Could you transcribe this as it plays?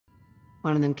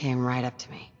One of them came right up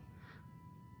to me.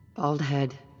 Bald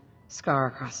head, scar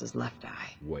across his left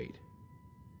eye. Wait.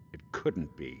 It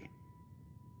couldn't be.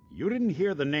 You didn't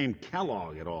hear the name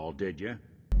Kellogg at all, did you?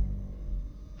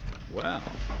 Well,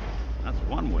 that's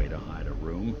one way to hide a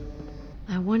room.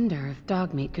 I wonder if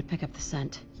dog meat could pick up the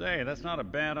scent. Say, that's not a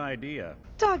bad idea.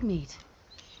 Dog meat!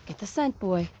 Get the scent,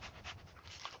 boy.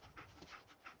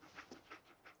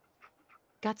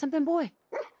 Got something, boy?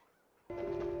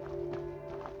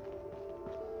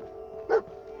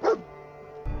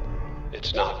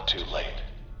 It's not too late.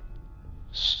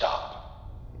 Stop.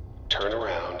 Turn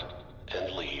around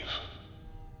and leave.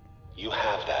 You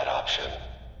have that option.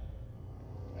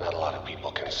 Not a lot of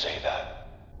people can say that.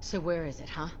 So where is it,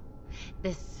 huh?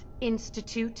 This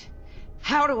institute?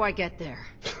 How do I get there?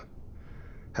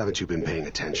 Haven't you been paying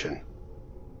attention?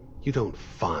 You don't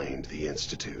find the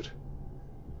Institute.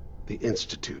 The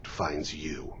Institute finds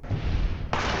you.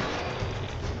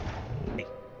 Hey,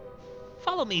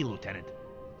 follow me, Lieutenant.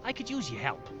 I could use your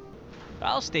help.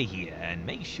 I'll stay here and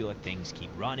make sure things keep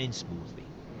running smoothly.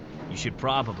 You should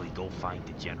probably go find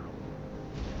the General.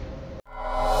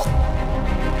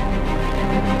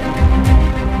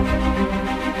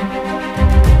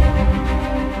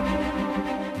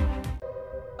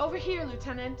 Over here,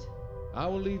 Lieutenant. I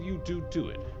will leave you two to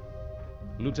it.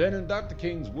 Lieutenant, Dr.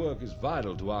 King's work is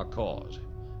vital to our cause.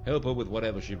 Help her with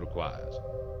whatever she requires.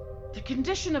 The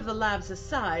condition of the labs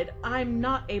aside, I'm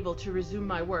not able to resume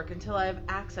my work until I have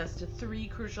access to 3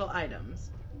 crucial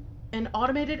items. An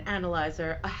automated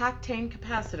analyzer, a hactane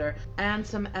capacitor, and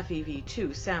some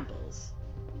FEV2 samples.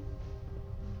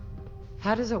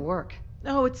 How does it work?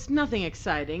 Oh, it's nothing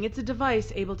exciting. It's a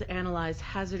device able to analyze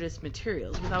hazardous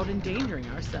materials without endangering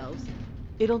ourselves.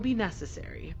 It'll be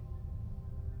necessary.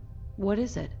 What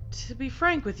is it? To be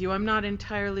frank with you, I'm not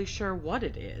entirely sure what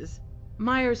it is.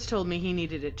 Myers told me he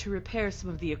needed it to repair some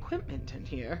of the equipment in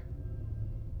here.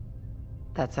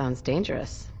 That sounds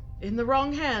dangerous. In the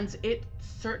wrong hands, it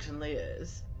certainly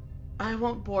is. I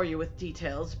won't bore you with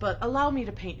details, but allow me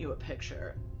to paint you a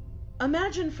picture.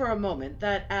 Imagine for a moment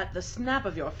that at the snap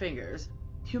of your fingers,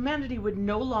 humanity would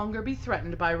no longer be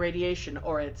threatened by radiation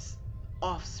or its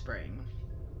offspring.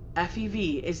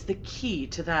 FEV is the key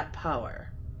to that power.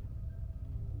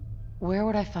 Where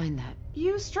would I find that?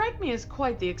 You strike me as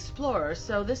quite the explorer,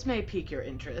 so this may pique your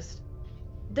interest.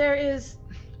 There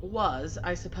was,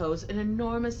 I suppose, an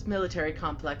enormous military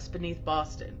complex beneath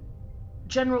Boston.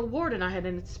 General Ward and I had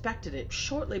inspected it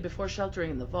shortly before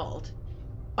sheltering in the vault.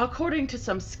 According to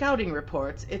some scouting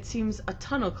reports, it seems a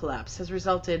tunnel collapse has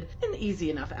resulted in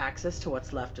easy enough access to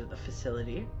what's left of the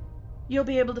facility. You'll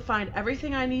be able to find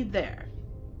everything I need there.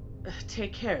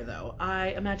 Take care, though. I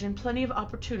imagine plenty of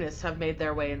opportunists have made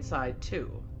their way inside,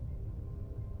 too.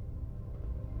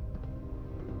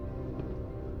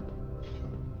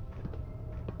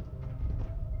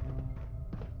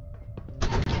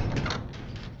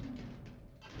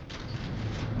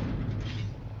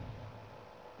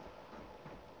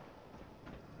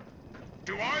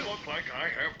 Do I look like I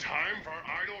have time for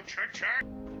idle chit-chat?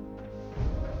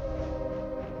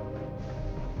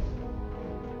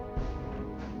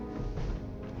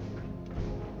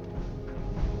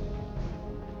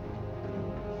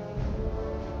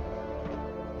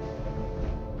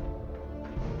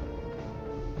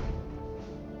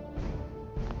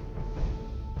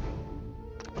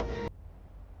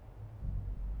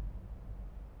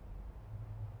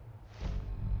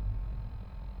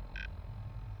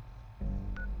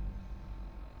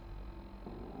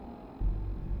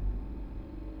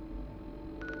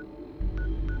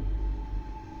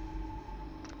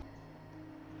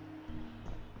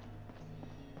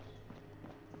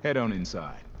 Head on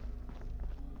inside.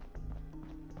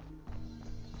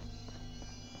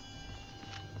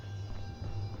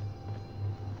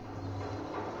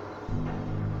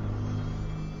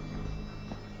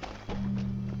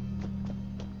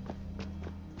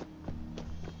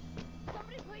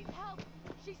 Somebody please help!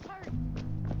 She's hurt!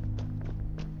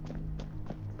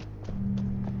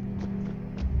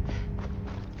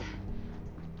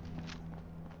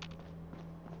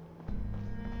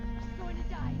 She's going to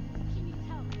die. She needs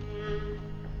help. Somebody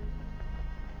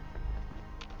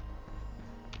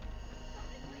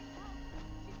please help! She's hurt.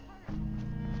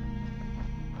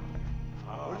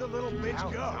 Where'd the little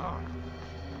bitch go?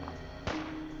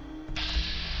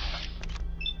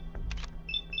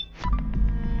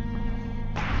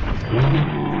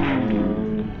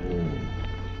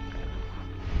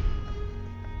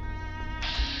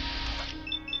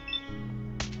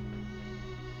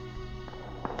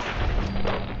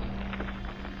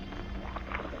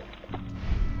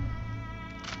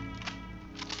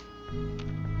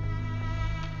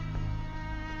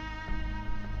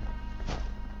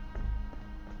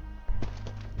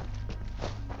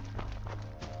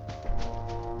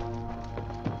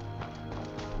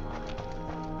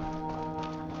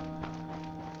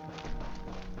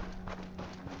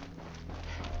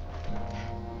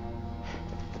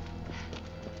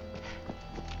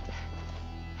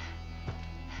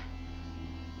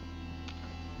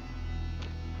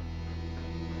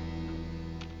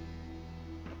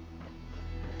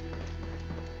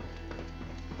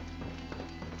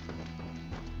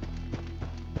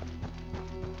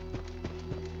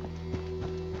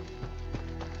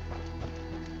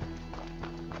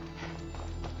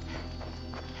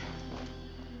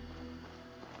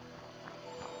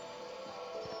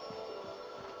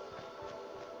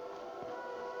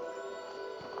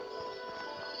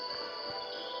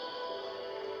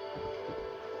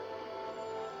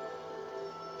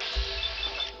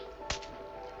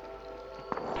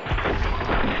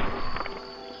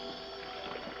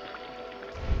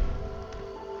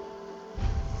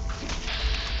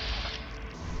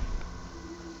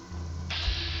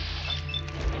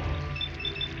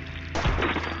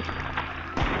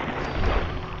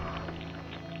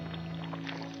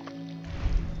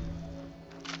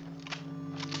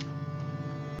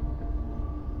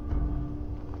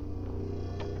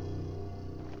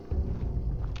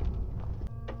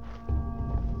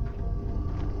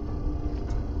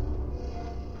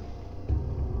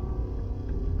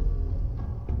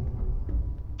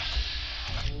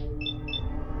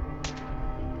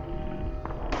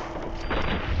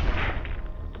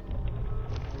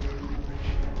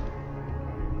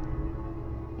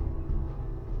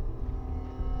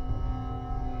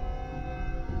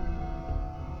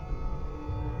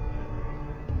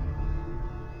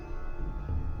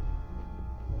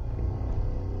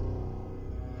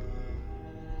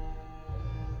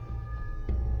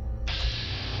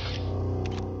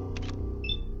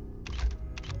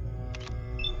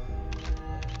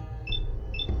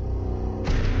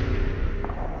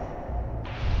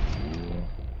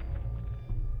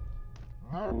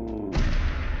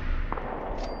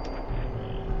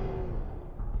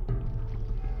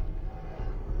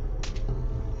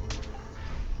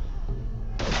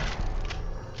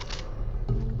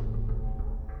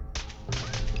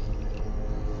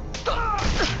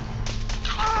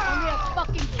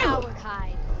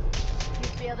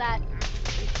 feel that?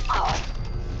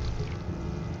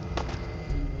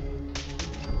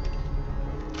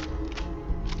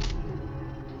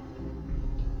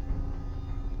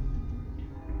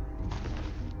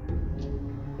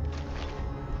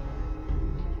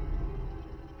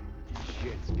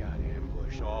 Shit's got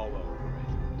ambush all over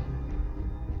it.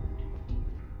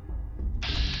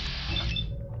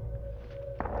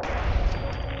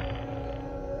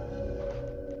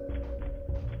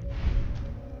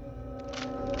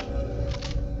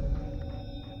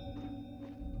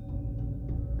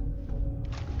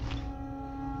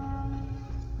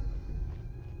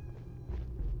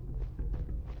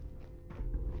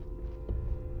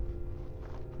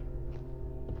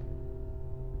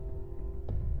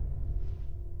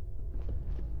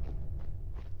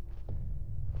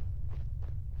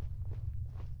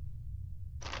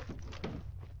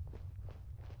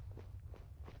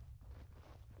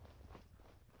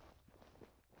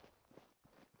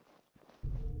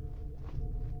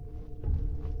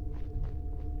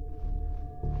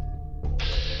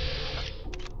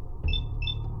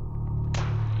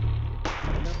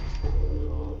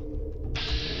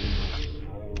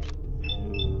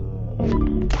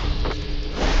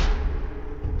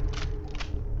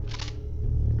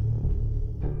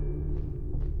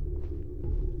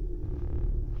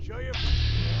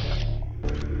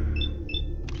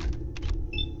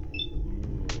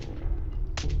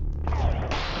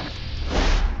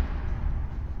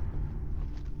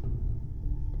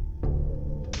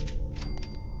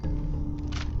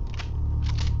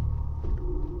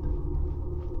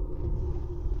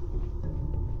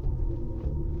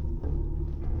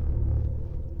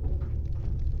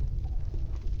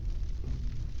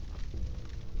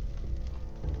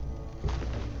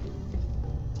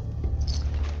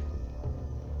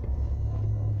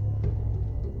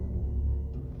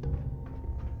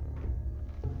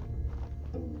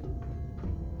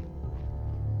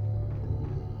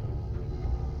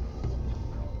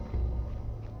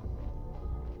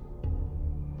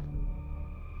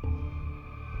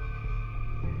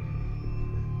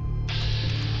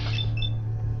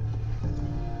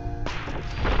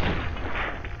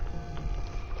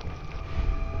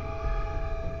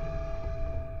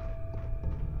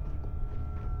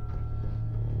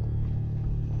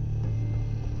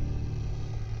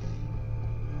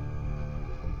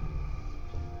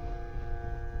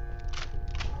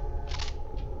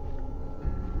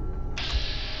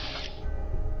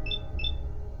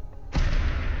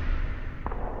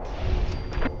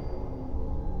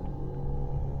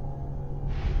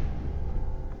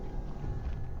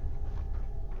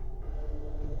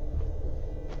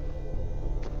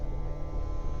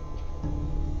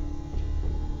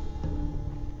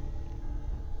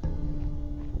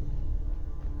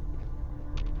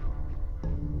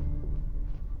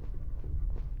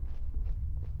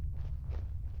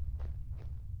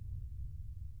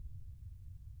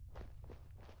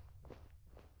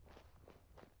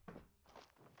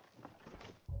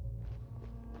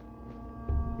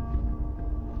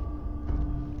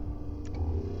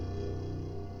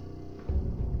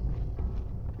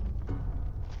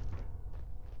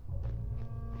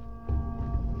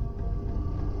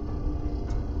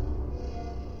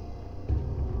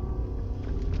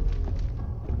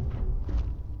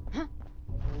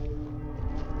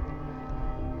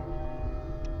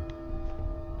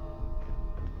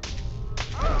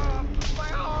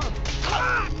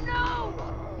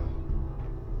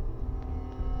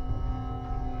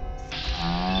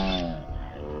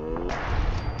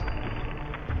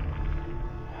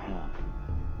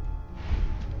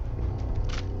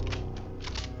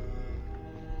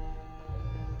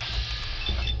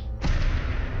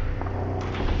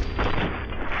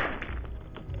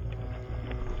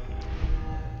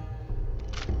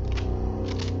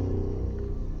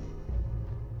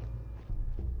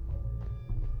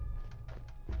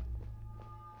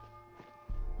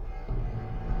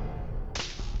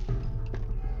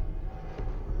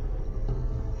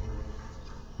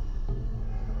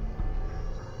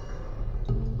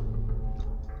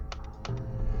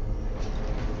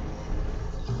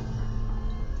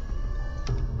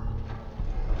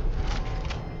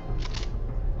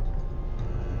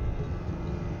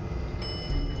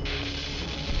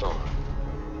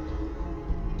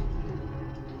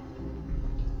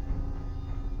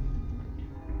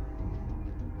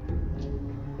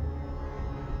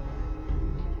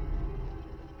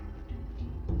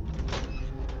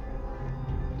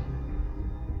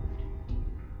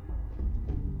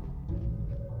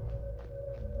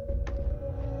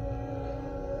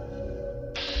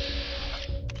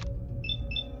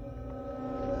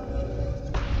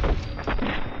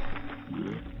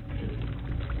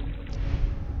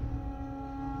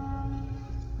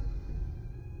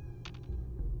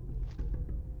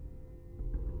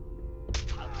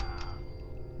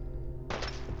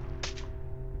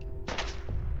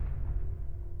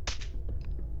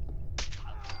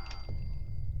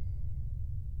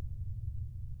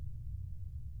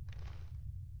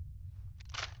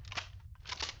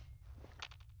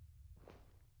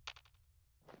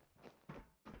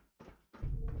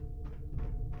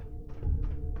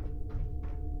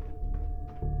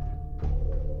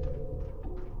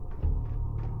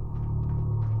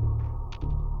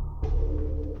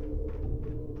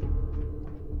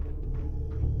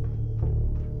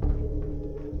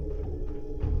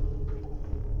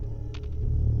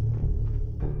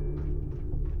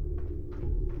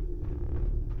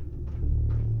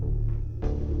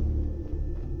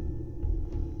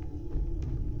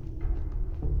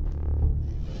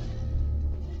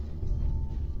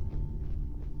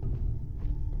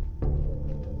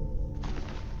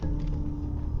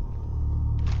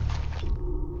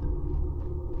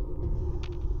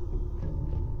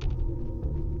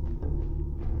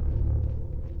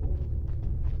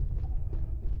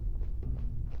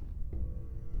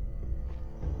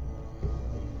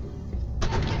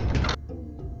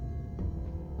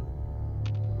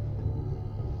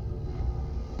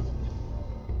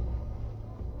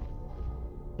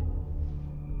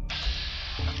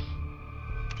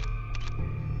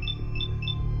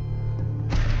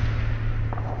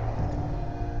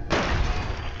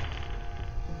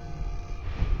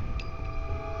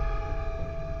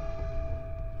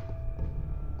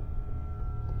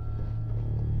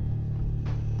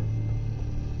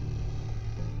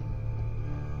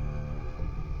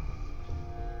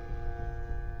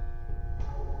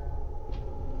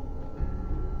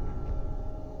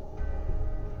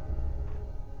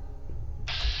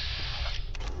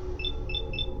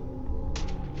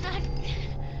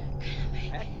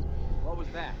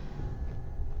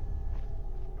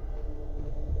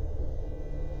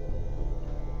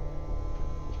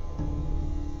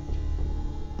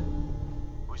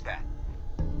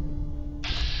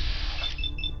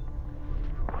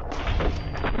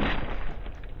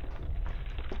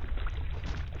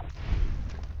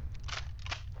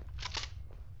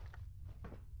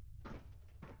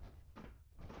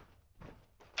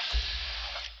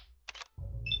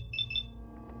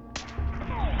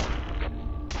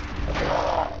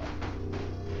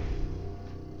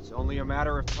 only a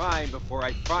matter of time before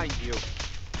I find you.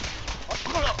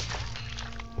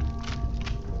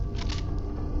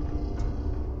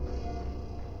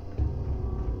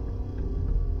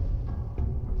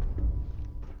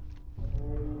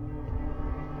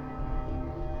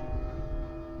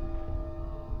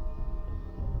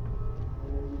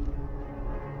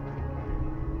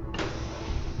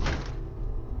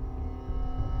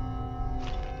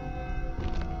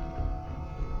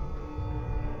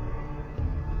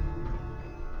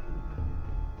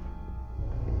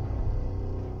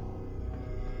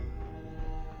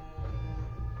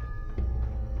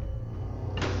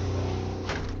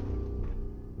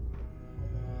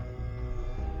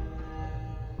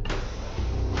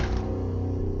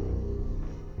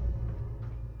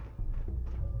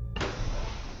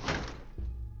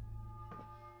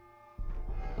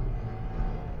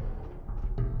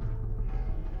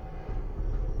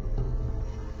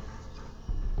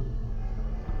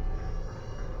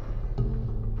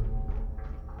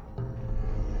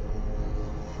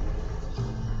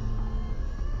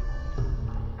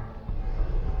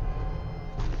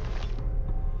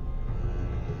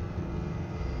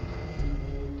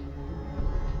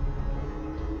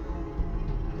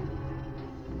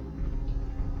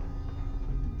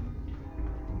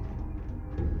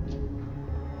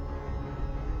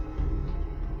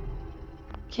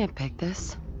 Can't pick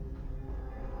this.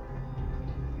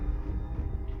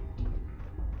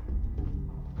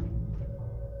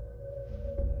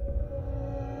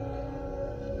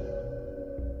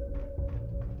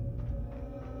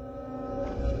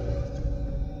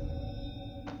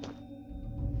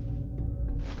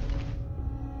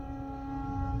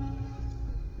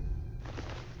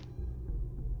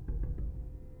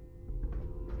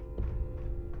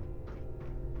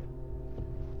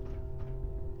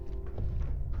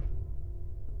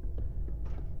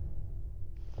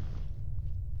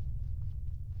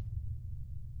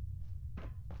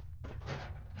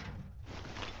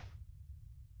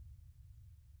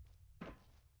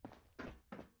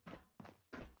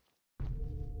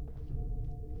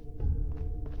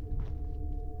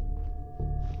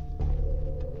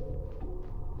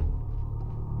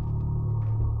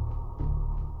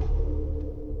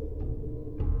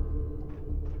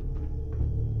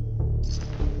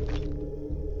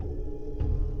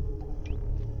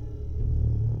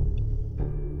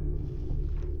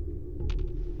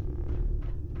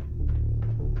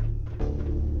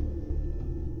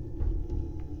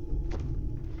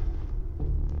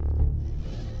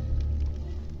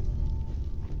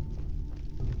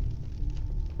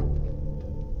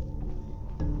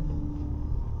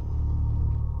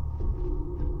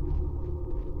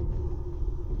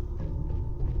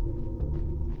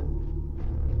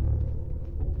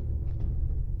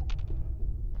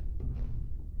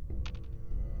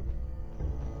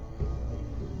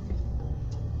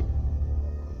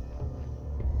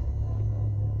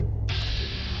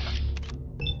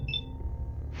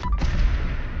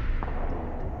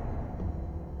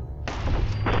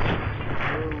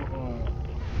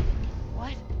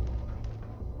 What?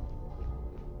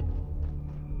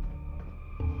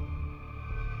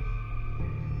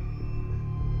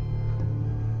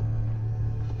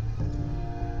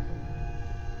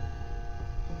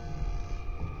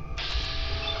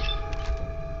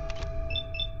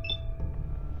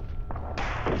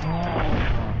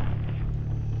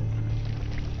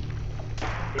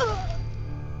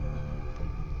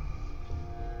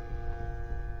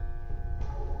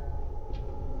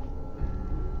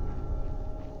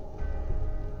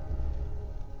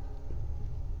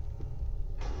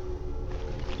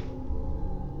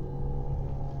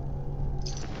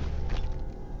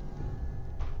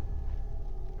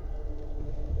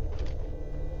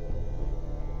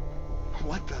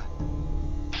 What the?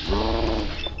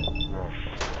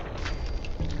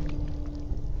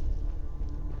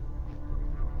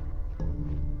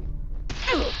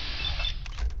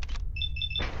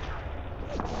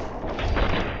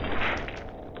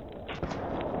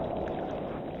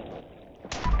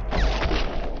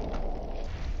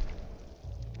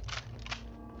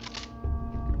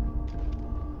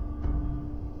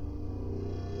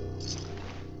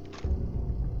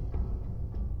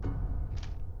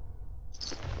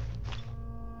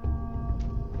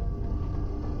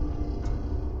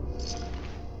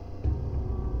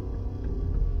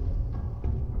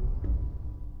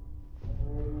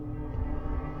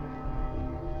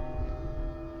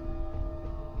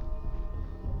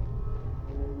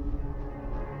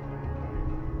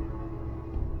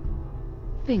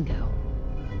 Bingo.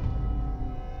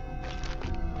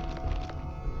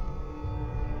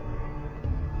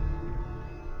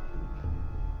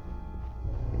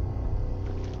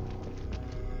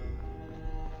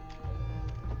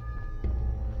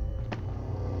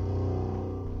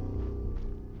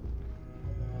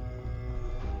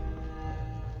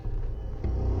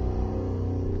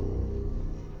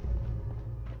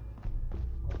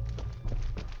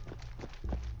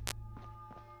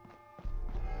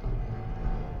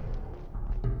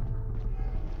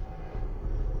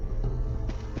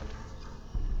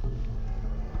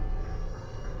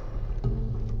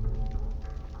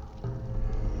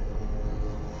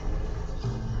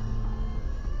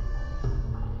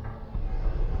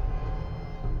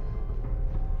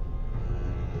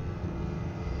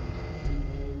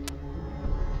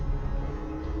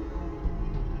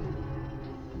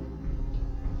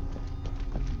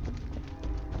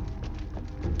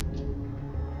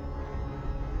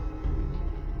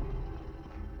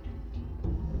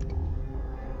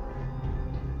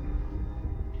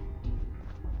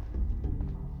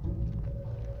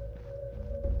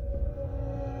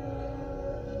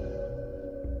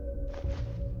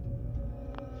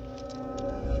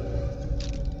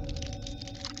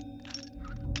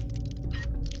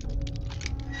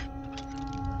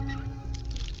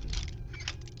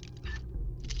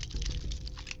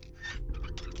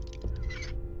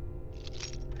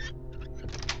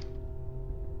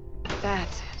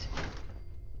 That's it.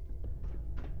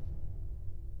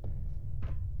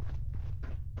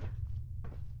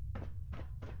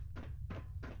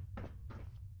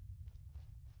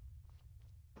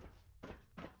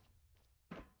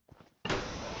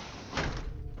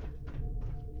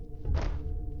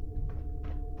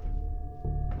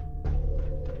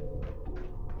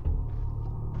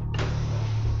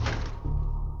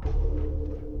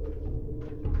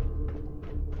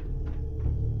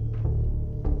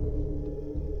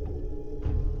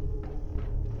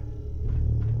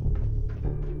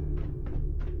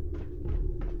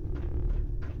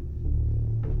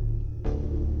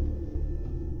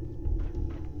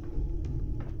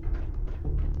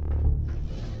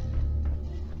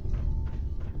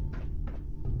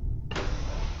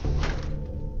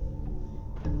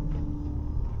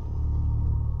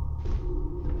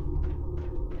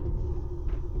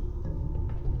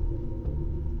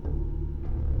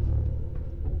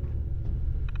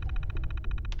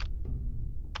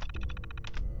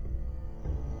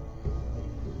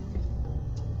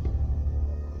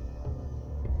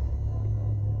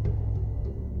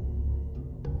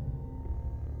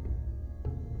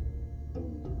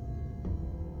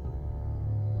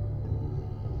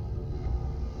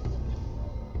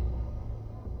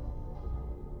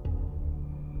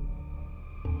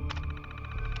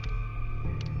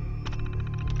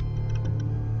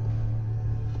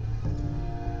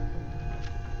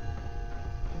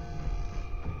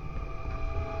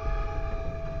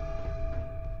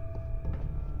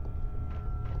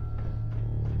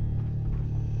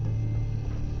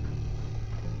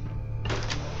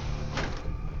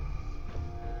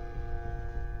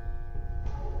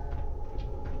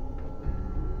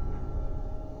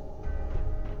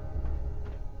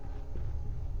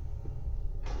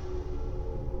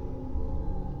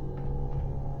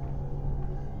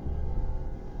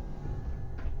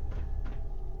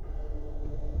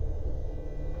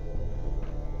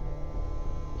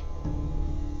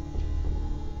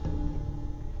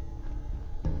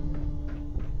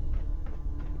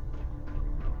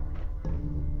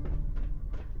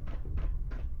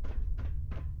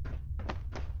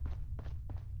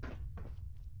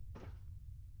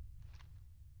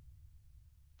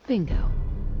 Bingo.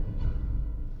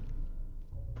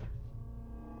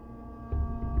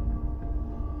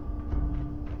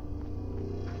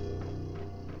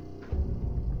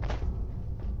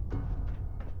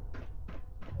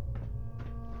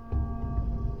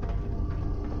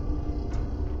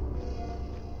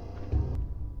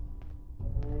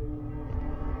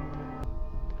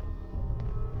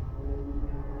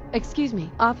 Excuse me,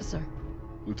 officer.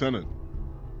 Lieutenant,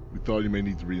 we thought you may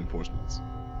need reinforcements.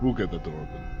 We'll get that door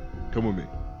open. Come with me.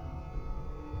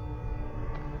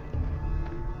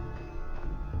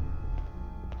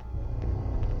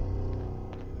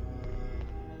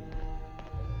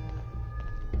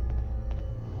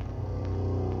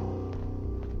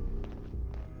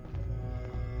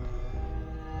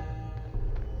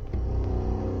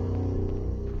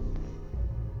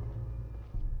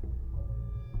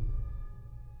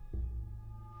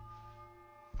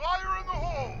 Fire in the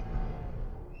hole!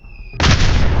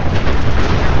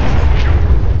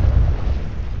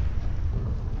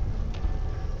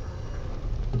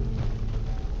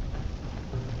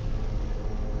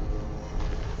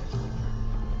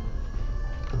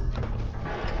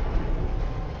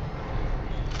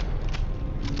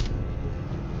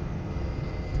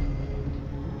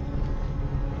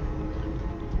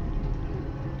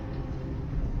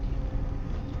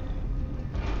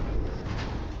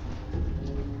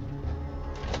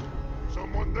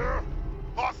 Someone there?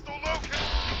 Hostile located!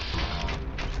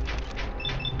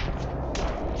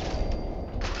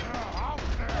 They're out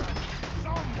there!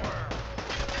 Somewhere!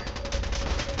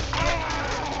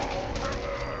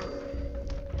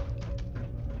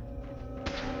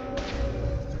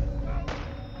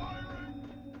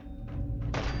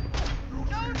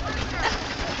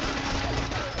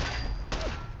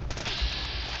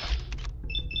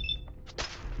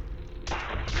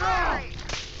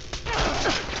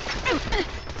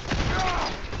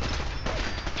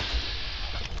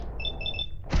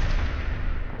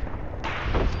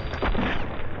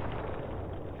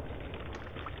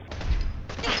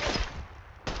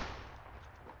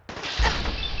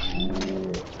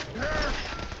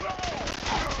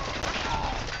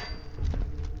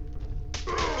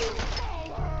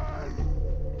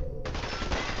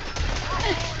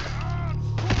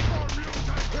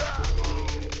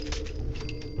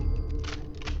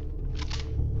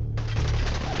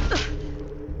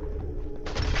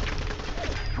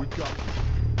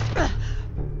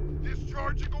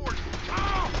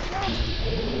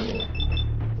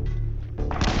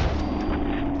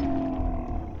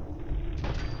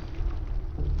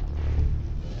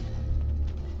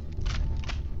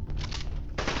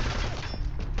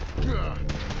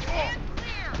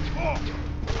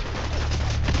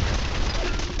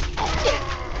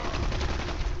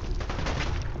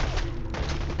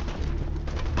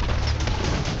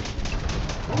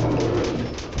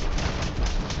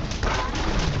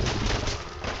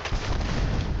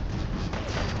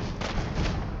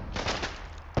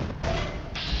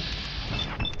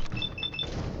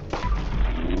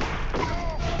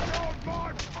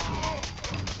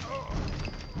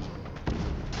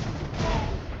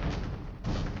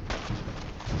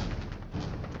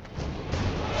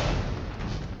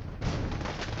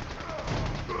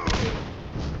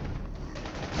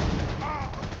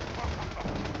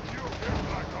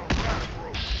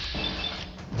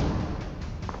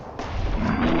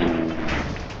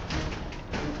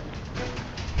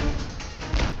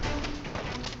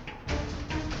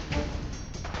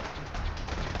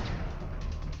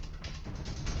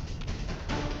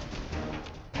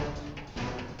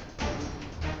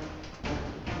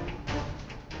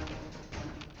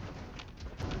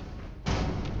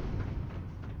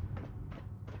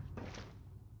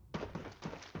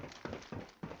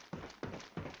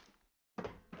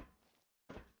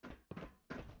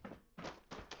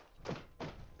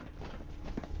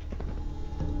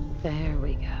 There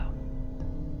we go.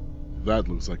 That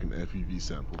looks like an FEV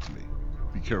sample to me.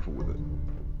 Be careful with it.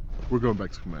 We're going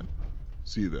back to command.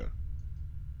 See you there.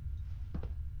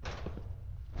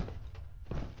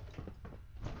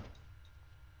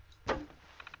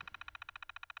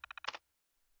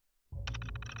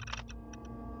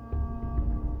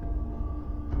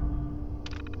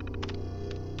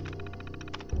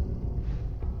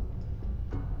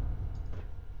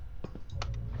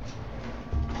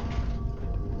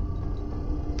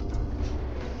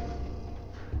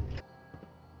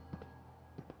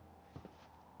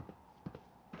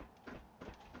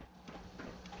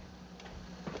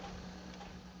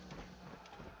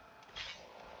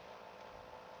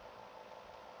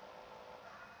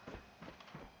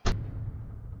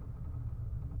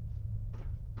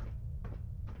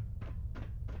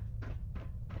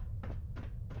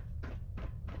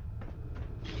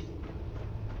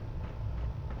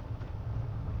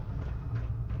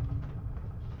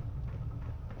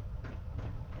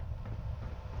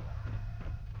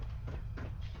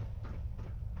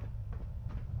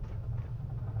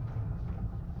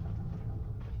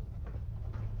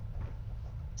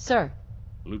 Sir.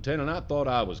 Lieutenant, I thought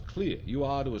I was clear. You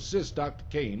are to assist Dr.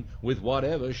 Kane with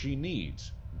whatever she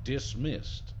needs.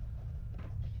 Dismissed.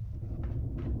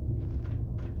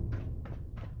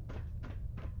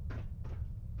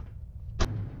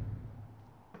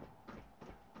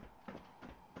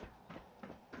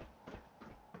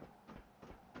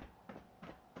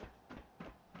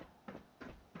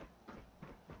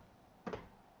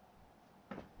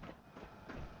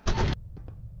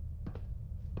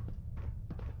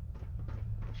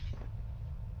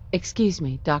 Excuse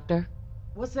me, Doctor.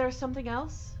 Was there something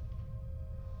else?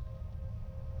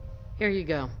 Here you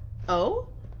go. Oh?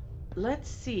 Let's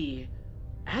see.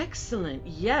 Excellent.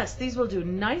 Yes, these will do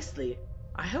nicely.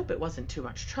 I hope it wasn't too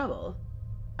much trouble.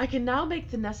 I can now make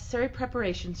the necessary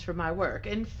preparations for my work.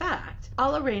 In fact,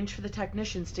 I'll arrange for the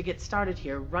technicians to get started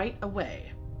here right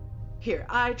away. Here,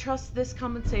 I trust this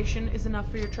compensation is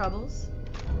enough for your troubles?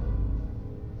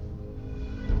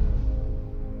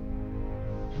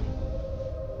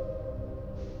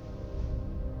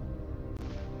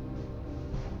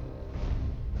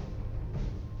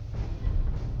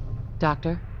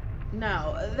 Doctor?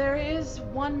 Now, there is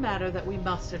one matter that we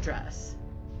must address.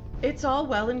 It's all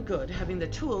well and good having the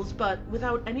tools, but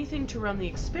without anything to run the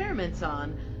experiments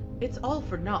on, it's all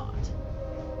for naught.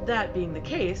 That being the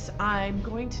case, I'm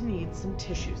going to need some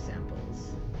tissue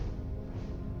samples.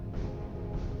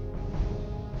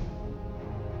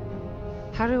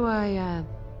 How do I,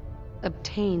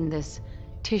 obtain this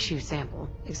tissue sample,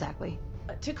 exactly?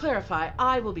 To clarify,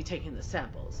 I will be taking the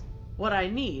samples. What I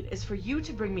need is for you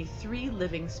to bring me 3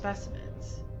 living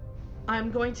specimens.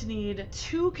 I'm going to need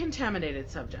 2 contaminated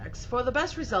subjects. For the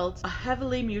best results, a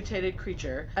heavily mutated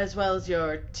creature, as well as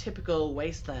your typical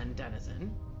wasteland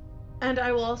denizen. And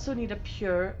I will also need a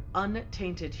pure,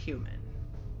 untainted human.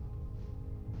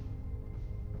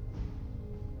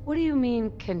 What do you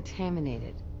mean,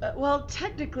 contaminated? Well,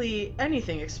 technically,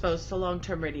 anything exposed to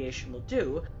long-term radiation will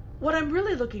do. What I'm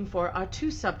really looking for are 2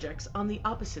 subjects on the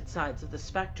opposite sides of the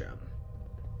spectrum.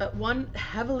 One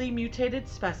heavily mutated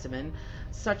specimen,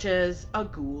 such as a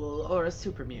ghoul or a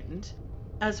super mutant,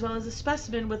 as well as a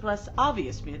specimen with less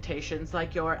obvious mutations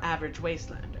like your average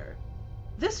wastelander.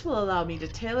 This will allow me to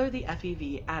tailor the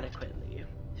FEV adequately.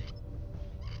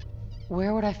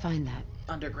 Where would I find that?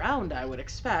 Underground, I would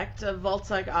expect.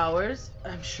 Vaults like ours,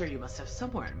 I'm sure you must have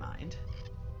somewhere in mind.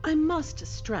 I must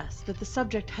stress that the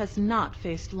subject has not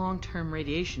faced long-term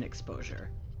radiation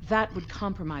exposure. That would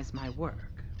compromise my work.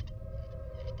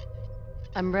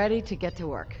 I'm ready to get to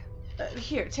work.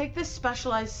 Here, take this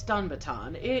specialized stun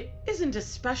baton. It isn't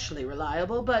especially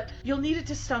reliable, but you'll need it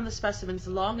to stun the specimens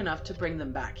long enough to bring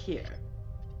them back here.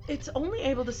 It's only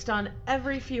able to stun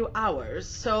every few hours,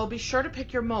 so be sure to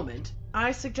pick your moment.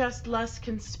 I suggest less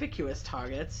conspicuous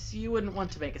targets. You wouldn't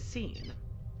want to make a scene.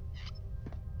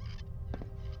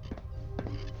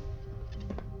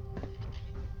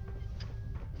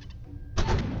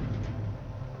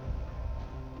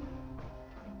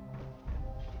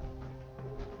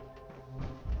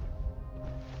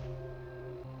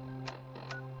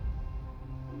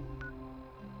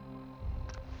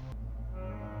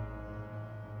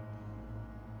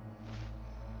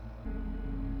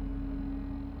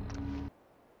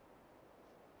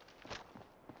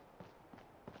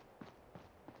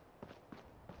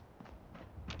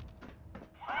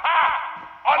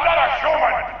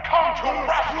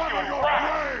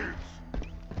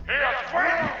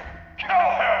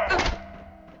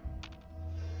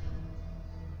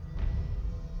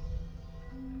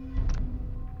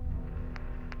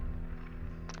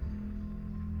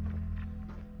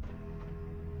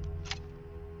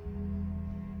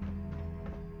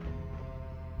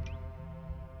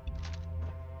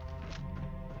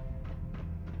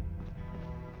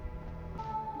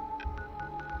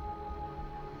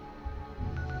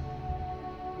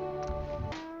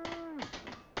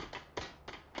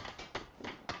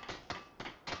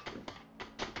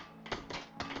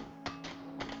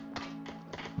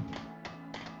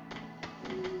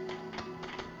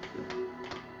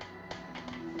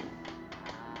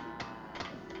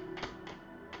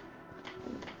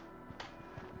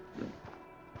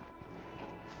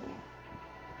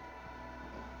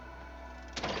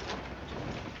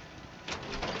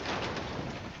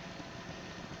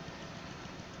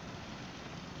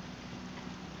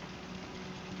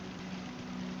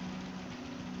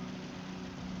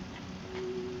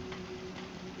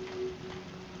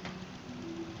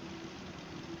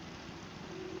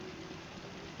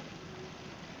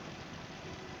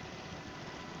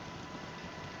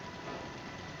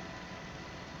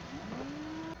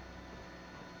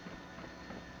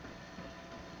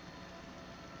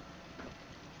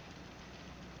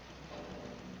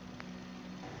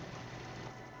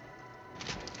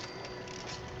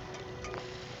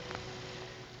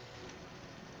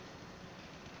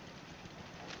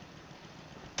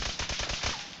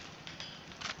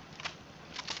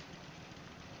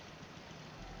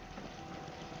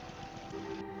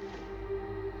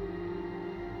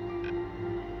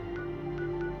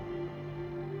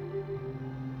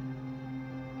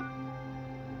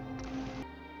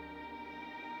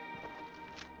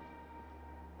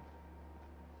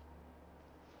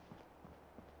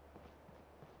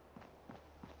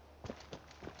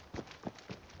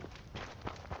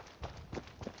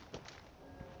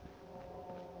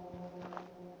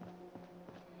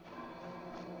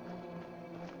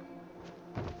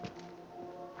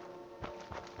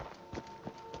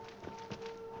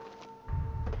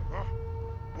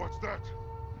 that?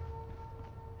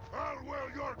 I'll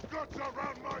wear your guts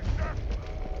around my neck!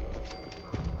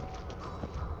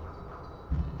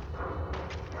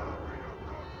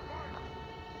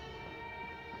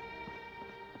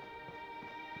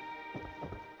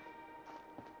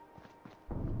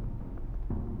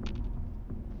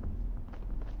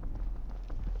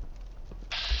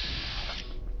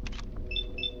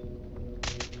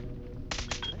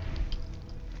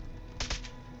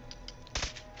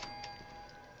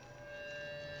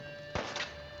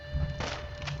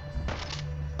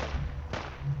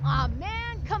 Aw,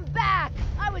 man, come back!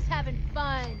 I was having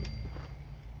fun!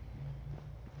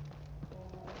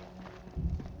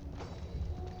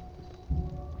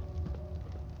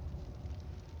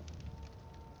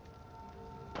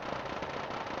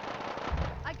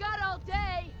 I got all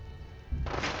day!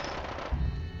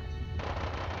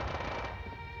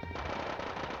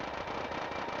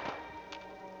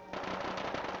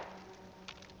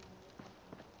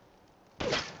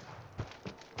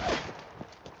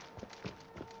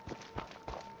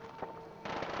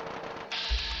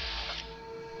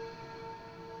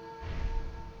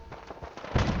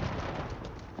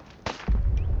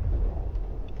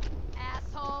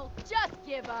 Asshole, just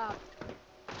give up!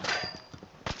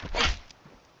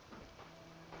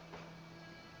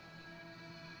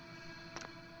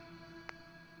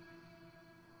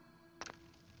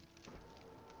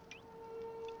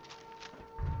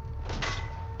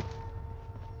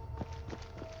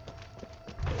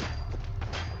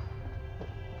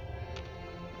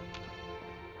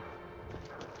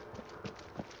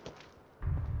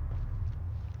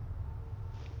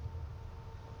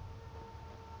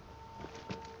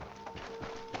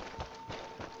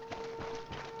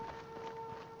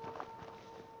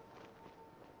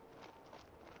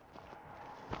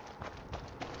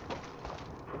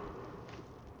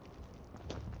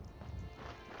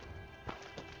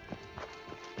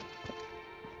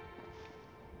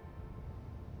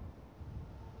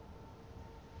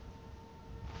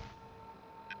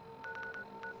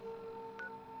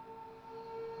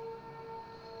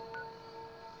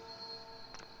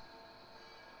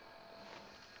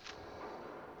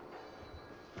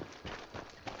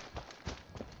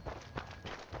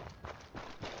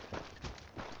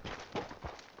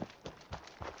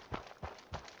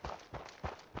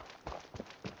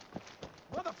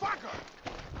 Motherfucker!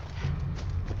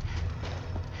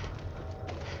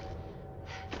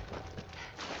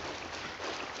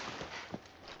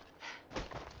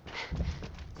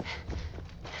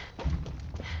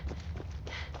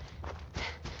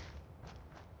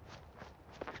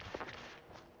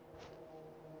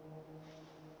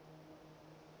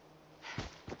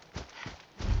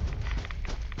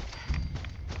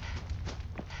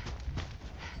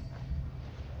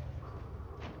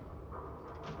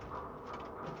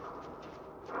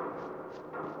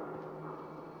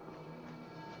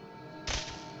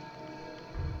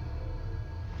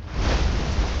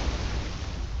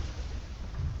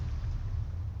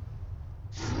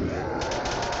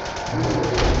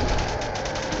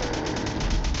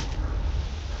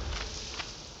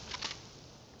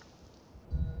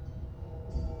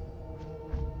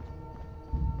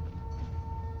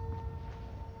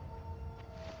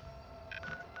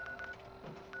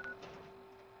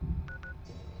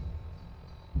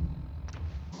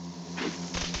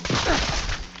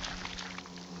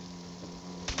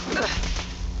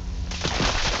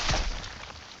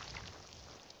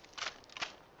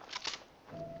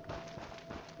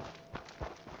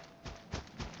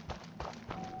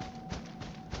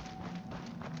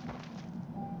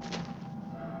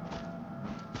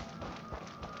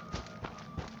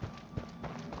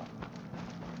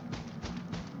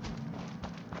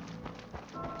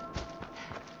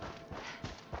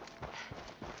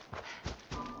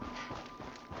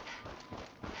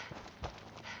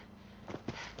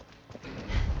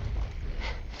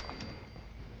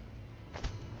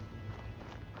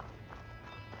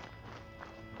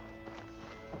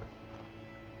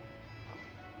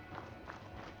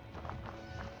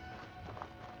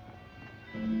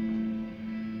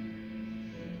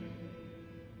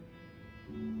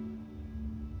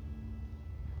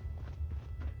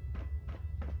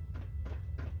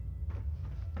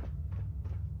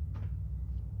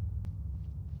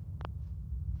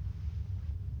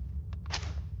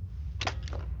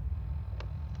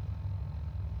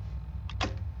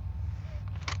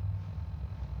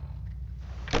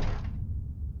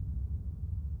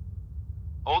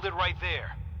 Hold it right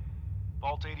there.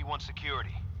 Vault 81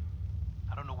 security.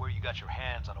 I don't know where you got your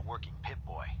hands on a working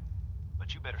Pip-Boy,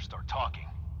 but you better start talking.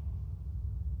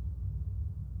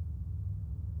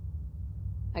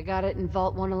 I got it in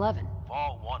Vault 111.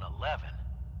 Vault 111?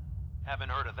 Haven't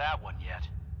heard of that one yet.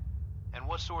 And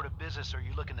what sort of business are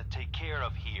you looking to take care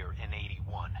of here in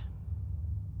 81?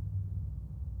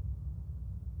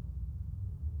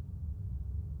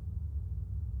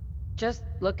 Just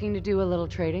looking to do a little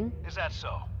trading. Is that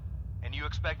so? And you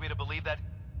expect me to believe that?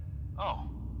 Oh,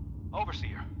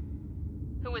 Overseer.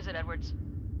 Who is it, Edwards?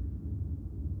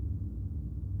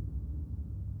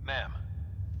 Ma'am,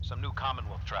 some new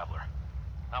Commonwealth traveler.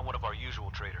 Not one of our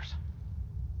usual traders.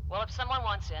 Well, if someone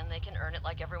wants in, they can earn it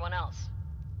like everyone else.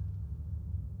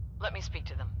 Let me speak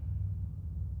to them.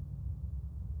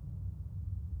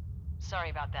 Sorry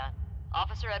about that.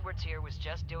 Officer Edwards here was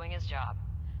just doing his job.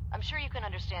 I'm sure you can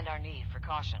understand our need for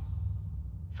caution.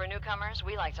 For newcomers,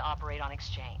 we like to operate on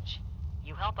exchange.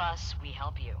 You help us, we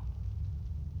help you.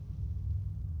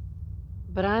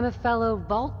 But I'm a fellow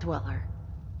vault dweller.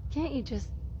 Can't you just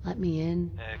let me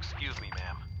in? Excuse me,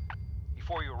 ma'am.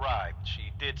 Before you arrived,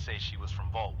 she did say she was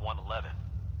from Vault 111.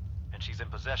 And she's in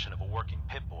possession of a working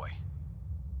Pip-Boy.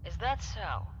 Is that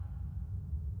so?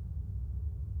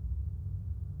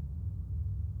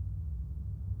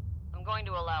 I'm going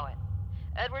to allow it.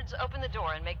 Edwards, open the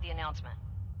door and make the announcement.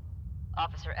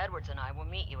 Officer Edwards and I will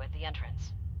meet you at the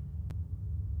entrance.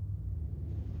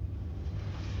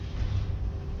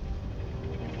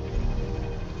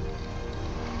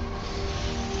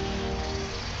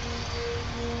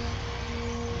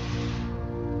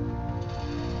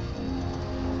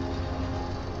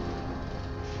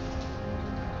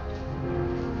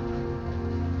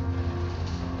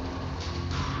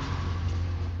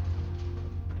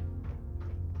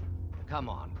 Come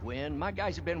on, Gwen. My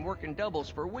guys have been working doubles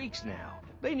for weeks now.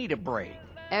 They need a break.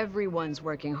 Everyone's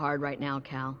working hard right now,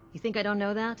 Cal. You think I don't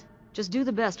know that? Just do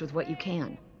the best with what you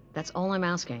can. That's all I'm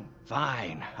asking.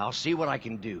 Fine, I'll see what I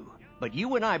can do. But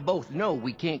you and I both know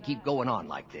we can't keep going on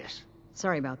like this.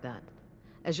 Sorry about that.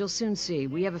 As you'll soon see,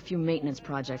 we have a few maintenance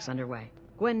projects underway.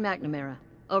 Gwen McNamara,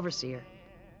 Overseer.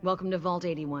 Welcome to Vault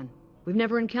 81. We've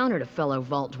never encountered a fellow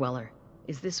Vault Dweller.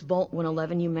 Is this Vault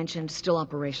 111 you mentioned still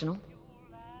operational?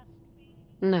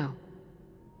 No.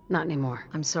 Not anymore.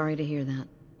 I'm sorry to hear that.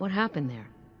 What happened there?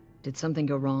 Did something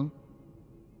go wrong?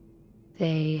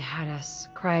 They had us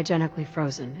cryogenically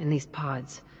frozen in these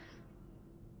pods.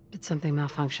 But something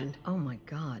malfunctioned. Oh my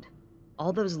god.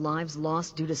 All those lives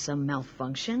lost due to some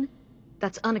malfunction?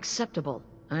 That's unacceptable.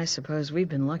 I suppose we've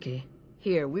been lucky.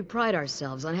 Here, we pride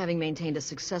ourselves on having maintained a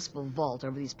successful vault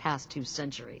over these past 2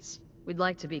 centuries. We'd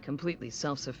like to be completely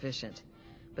self-sufficient,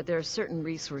 but there are certain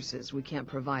resources we can't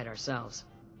provide ourselves.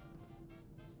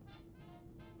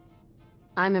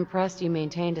 I'm impressed you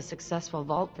maintained a successful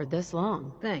vault for this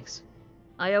long. Thanks.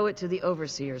 I owe it to the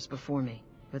overseers before me,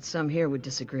 but some here would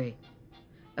disagree.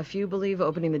 A few believe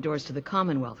opening the doors to the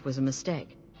Commonwealth was a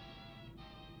mistake.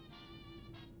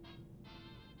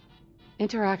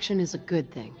 Interaction is a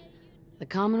good thing. The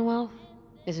Commonwealth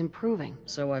is improving.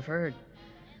 So I've heard.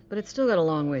 But it's still got a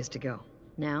long ways to go.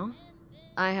 Now,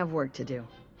 I have work to do.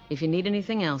 If you need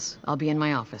anything else, I'll be in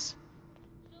my office.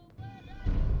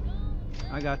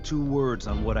 I got 2 words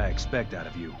on what I expect out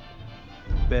of you.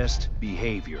 Best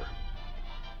behavior.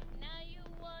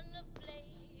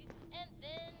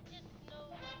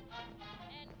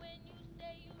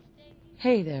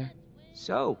 Hey there.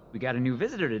 So, we got a new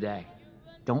visitor today.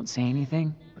 Don't say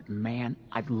anything, but man,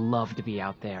 I'd love to be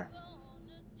out there.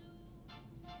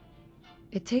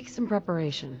 It takes some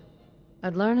preparation.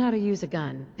 I'd learn how to use a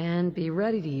gun, and be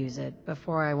ready to use it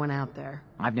before I went out there.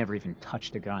 I've never even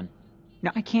touched a gun.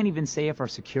 Now, I can't even say if our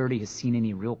security has seen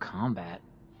any real combat,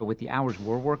 but with the hours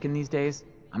we're working these days,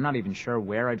 I'm not even sure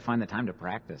where I'd find the time to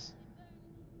practice.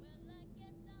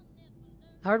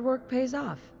 Hard work pays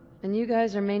off, and you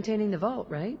guys are maintaining the vault,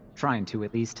 right? Trying to,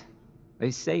 at least.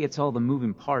 They say it's all the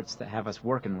moving parts that have us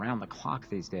working round the clock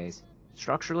these days.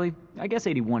 Structurally, I guess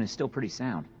 81 is still pretty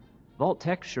sound. Vault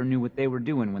Tech sure knew what they were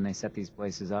doing when they set these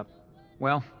places up.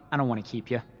 Well, I don't want to keep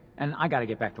you, and I gotta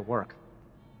get back to work.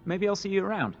 Maybe I'll see you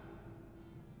around.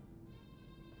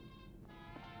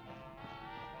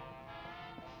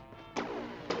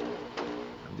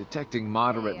 I'm detecting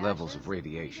moderate levels of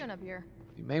radiation. Up here?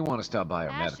 You may want to stop by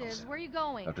our medical Ashes, center. where are you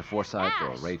going? Dr. Forsyth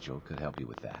or Ash! Rachel could help you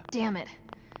with that. Damn it.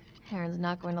 Aaron's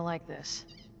not going to like this.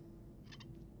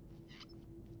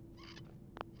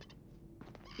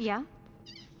 Yeah?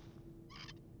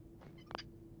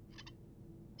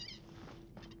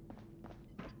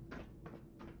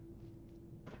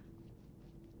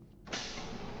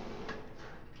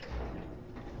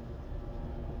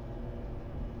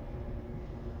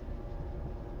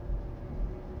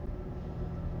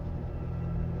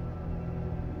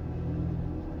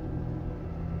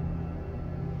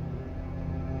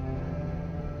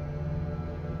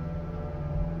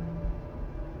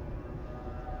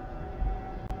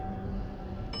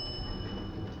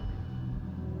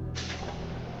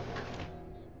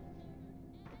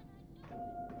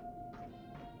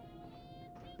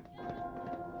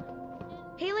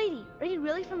 you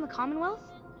really from the Commonwealth?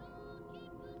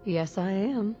 Yes, I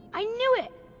am. I knew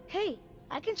it! Hey,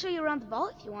 I can show you around the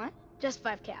vault if you want. Just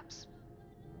 5 caps.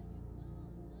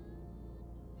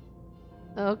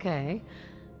 Okay.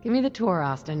 Give me the tour,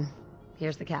 Austin.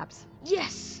 Here's the caps.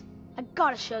 Yes! I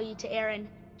gotta show you to Erin.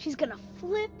 She's gonna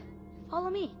flip. Follow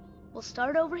me. We'll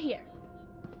start over here.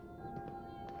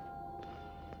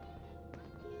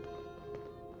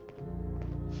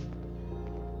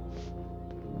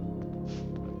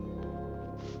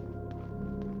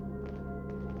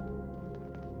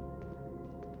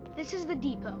 This is the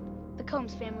depot. The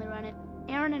Combs family run it.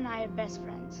 Erin and I are best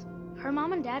friends. Her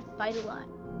mom and dad fight a lot,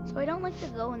 so I don't like to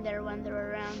go in there when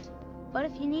they're around. But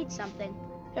if you need something,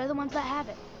 they're the ones that have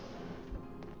it.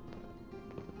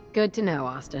 Good to know,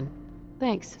 Austin.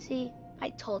 Thanks. See,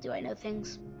 I told you I know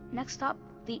things. Next stop,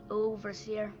 the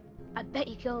Overseer. I bet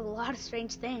you killed a lot of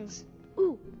strange things.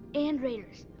 Ooh, and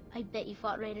raiders. I bet you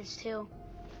fought raiders too.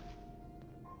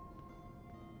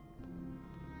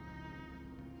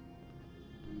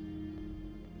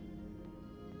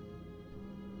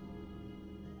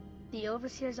 The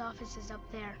Overseer's office is up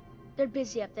there. They're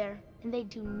busy up there, and they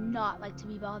do not like to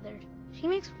be bothered. She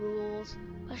makes rules,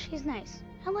 but she's nice.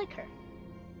 I like her.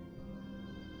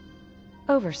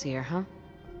 Overseer, huh?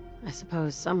 I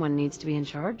suppose someone needs to be in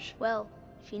charge? Well,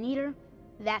 if you need her,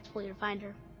 that's where you'll find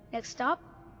her. Next stop,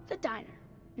 the diner.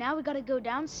 Now we gotta go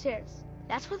downstairs.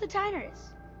 That's where the diner is.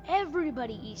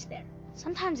 Everybody eats there.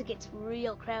 Sometimes it gets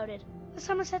real crowded. The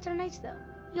Somersets are nice though.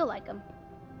 You'll like them.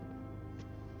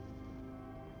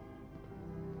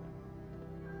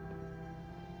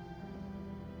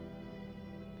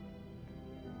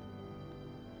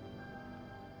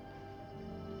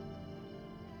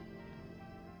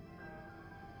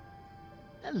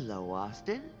 Hello,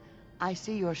 Austin. I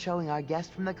see you're showing our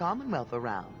guest from the Commonwealth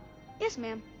around. Yes,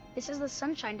 ma'am. This is the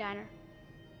Sunshine Diner.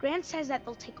 Grant says that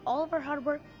they'll take all of our hard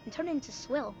work and turn it into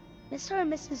swill. Mr.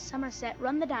 and Mrs. Somerset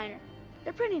run the diner.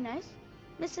 They're pretty nice.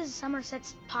 Mrs.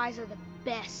 Somerset's pies are the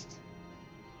best.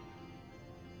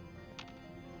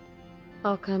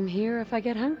 I'll come here if I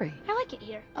get hungry. I like it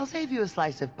here. I'll save you a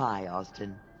slice of pie,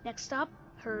 Austin. Next stop,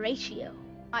 Horatio.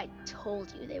 I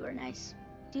told you they were nice.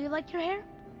 Do you like your hair?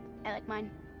 I like mine.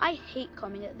 I hate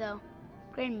combing it though.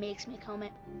 Gran makes me comb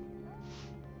it.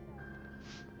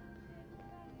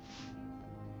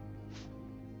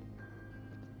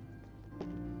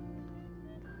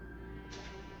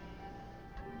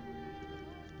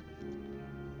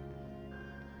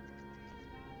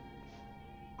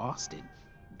 Austin,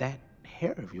 that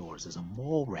hair of yours is a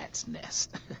mole rat's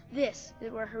nest. This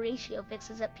is where Horatio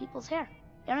fixes up people's hair.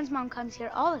 Erin's mom comes here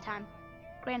all the time.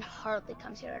 Gran hardly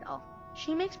comes here at all.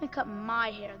 She makes me cut my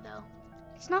hair, though.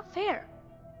 It's not fair.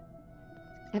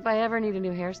 If I ever need a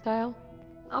new hairstyle,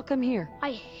 I'll come here.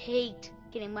 I hate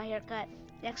getting my hair cut.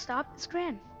 Next stop is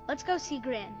Gran. Let's go see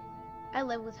Gran. I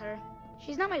live with her.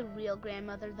 She's not my real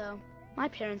grandmother, though. My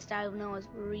parents died when I was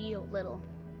real little.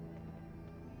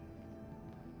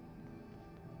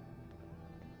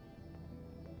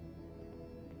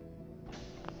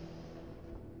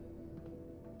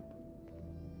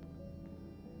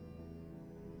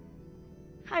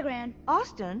 Hi, Gran.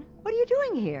 Austin, what are you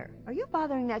doing here? Are you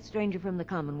bothering that stranger from the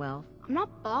Commonwealth? I'm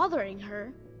not bothering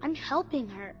her. I'm helping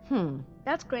her.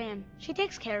 That's Gran. She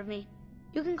takes care of me.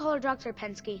 You can call her Dr.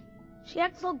 Pensky. She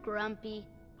acts a little grumpy,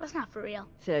 but it's not for real.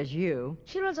 Says you.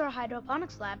 She runs our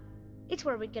hydroponics lab. It's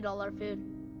where we get all our food.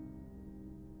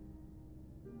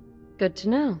 Good to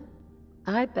know.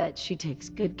 I bet she takes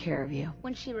good care of you.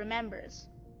 When she remembers.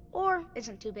 Or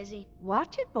isn't too busy.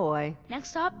 Watch it, boy.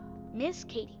 Next stop, Miss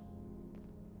Katie.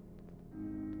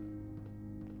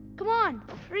 Come on,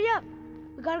 hurry up.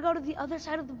 We gotta go to the other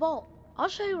side of the vault. I'll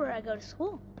show you where I go to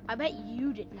school. I bet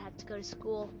you didn't have to go to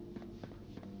school.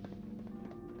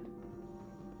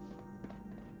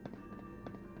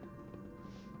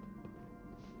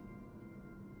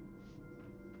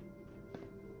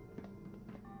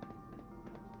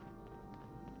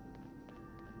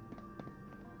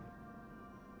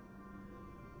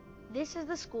 This is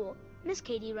the school. Miss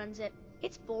Katie runs it.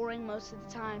 It's boring most of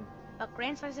the time, but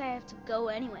Gran says I have to go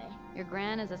anyway. Your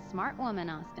Gran is a smart woman,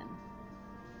 Austin.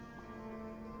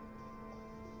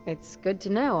 It's good to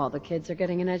know all the kids are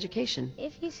getting an education.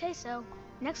 If you say so.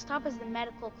 Next stop is the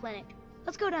medical clinic.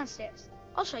 Let's go downstairs.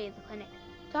 I'll show you the clinic.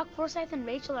 Doc Forsyth and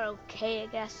Rachel are okay, I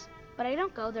guess. But I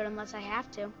don't go there unless I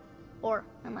have to. Or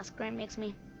unless Gran makes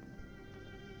me.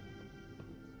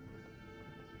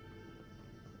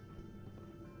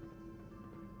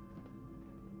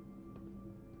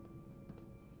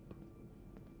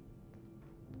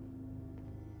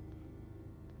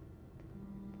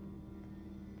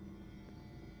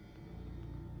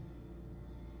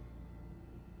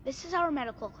 This is our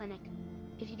medical clinic.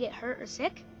 If you get hurt or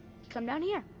sick, you come down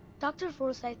here. Dr.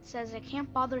 Forsyth says I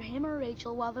can't bother him or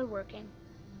Rachel while they're working.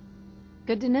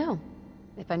 Good to know.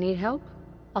 If I need help,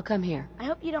 I'll come here. I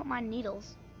hope you don't mind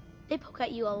needles. They poke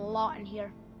at you a lot in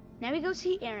here. Now we go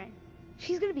see Erin.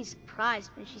 She's gonna be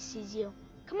surprised when she sees you.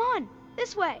 Come on,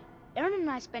 this way. Erin and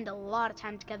I spend a lot of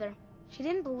time together. She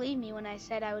didn't believe me when I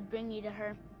said I would bring you to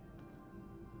her.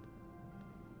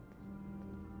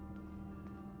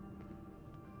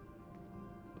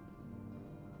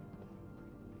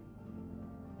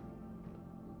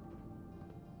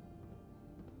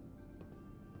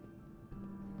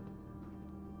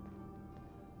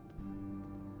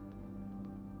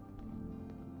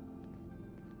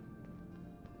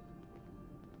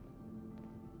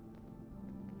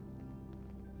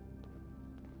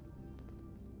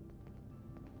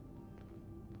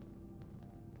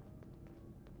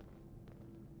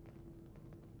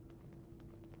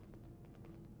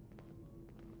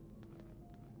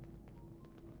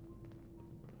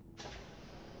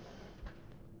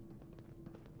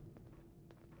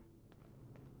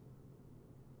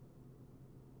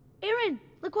 Erin,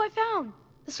 look who I found!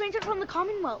 The stranger from the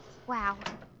Commonwealth. Wow.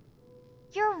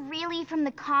 You're really from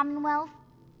the Commonwealth?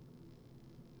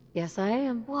 Yes, I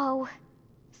am. Whoa.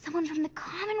 Someone from the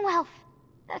Commonwealth.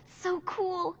 That's so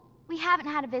cool. We haven't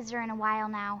had a visitor in a while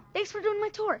now. Thanks for doing my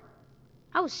tour.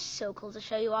 I was so cool to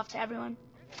show you off to everyone.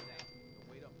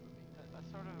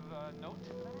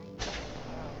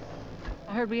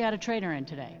 I heard we had a trainer in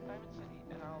today.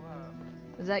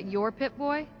 Is that your pit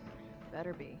boy?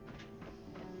 Better be.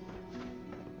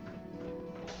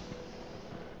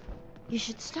 You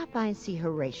should stop by and see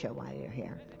Horatio while you're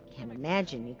here. Can't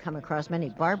imagine you come across many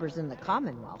barbers in the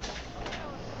Commonwealth.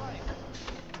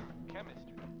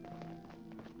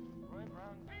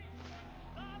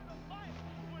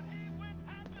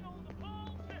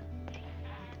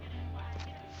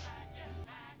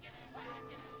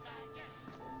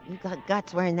 You got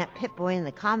guts wearing that pit boy in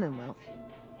the Commonwealth.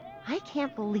 I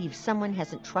can't believe someone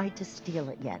hasn't tried to steal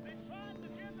it yet.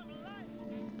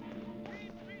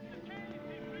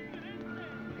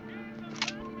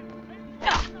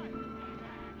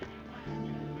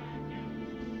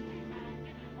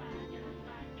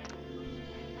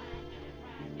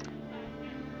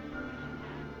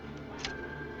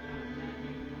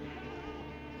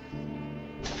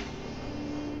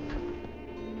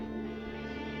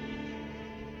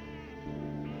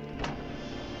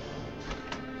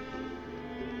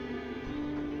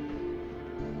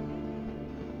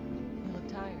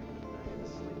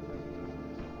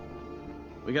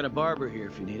 We got a barber here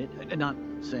if you need it. Not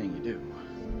saying you do.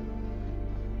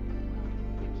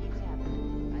 It keeps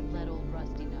happening. I've let old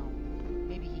Rusty know.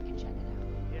 Maybe he can check it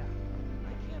out. Yeah.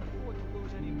 I can't afford to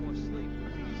lose any more sleep.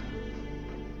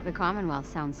 The Commonwealth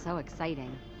sounds so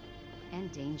exciting. And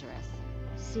dangerous.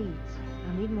 Seeds.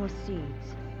 I'll need more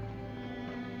seeds.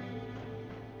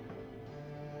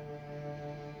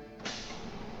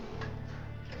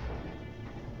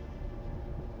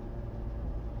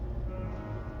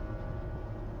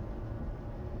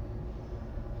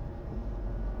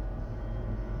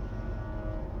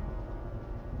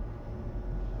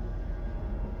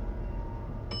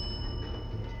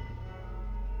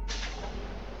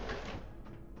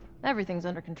 Everything's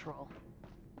under control.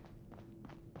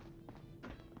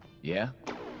 Yeah?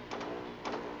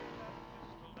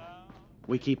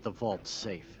 We keep the vault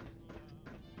safe.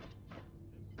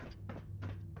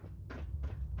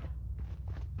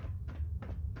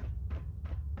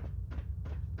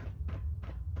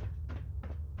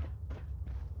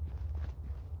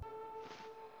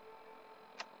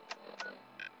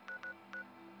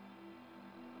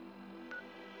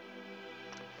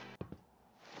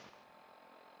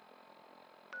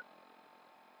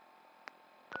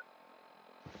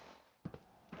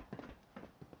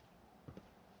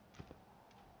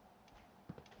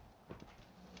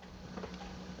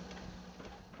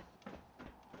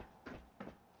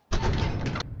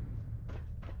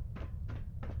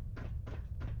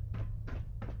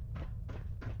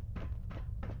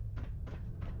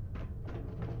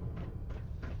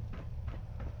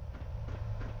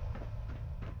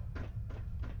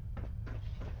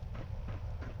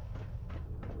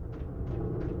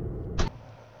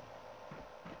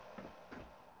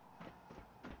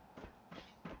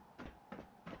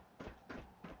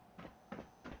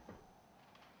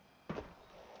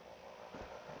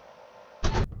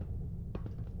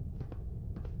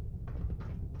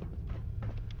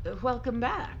 Welcome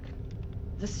back.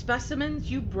 The specimens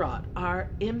you brought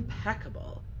are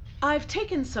impeccable. I've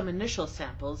taken some initial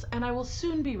samples, and I will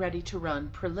soon be ready to run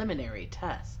preliminary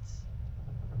tests.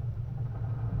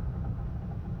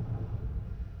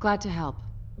 Glad to help.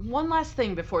 One last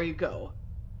thing before you go.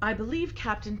 I believe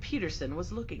Captain Peterson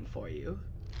was looking for you.